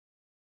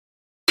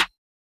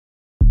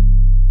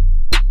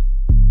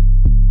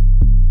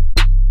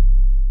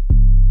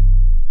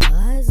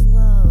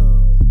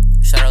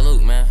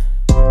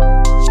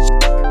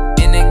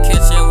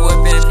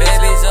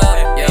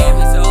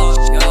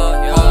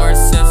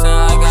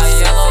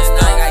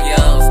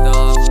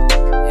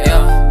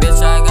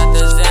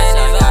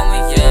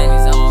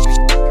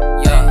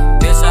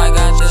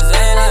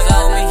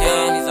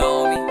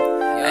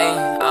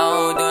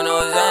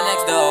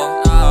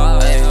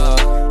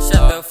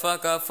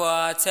before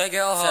I take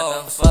your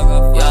hoes.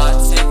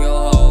 Yeah, take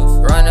your hoes.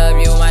 Run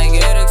up, you might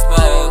get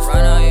exposed.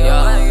 Run up, you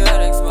might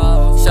get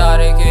exposed.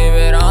 Shawty, keep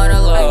it on the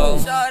low.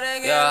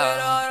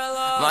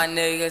 Yeah, my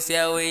niggas,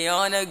 yeah, we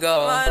on the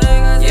go.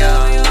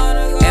 Yeah,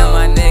 and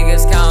my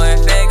niggas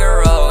counting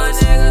Figaro's.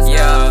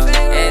 Yeah,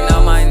 and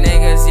all my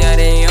niggas, yeah,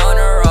 they on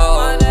the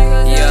road.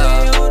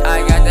 Yeah, I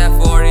got that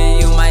 40,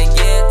 you might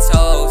get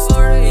toast.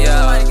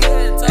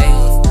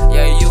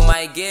 Yeah, you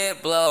might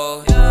get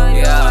blowed.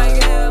 Yeah,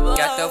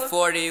 got the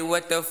 40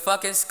 with the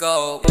fucking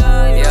scope.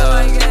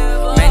 Yeah,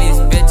 man, these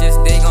bitches,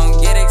 they gon'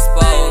 get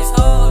exposed.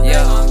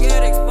 Yeah,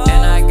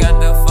 and I got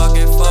the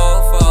fucking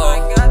fofo.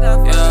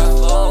 Yeah.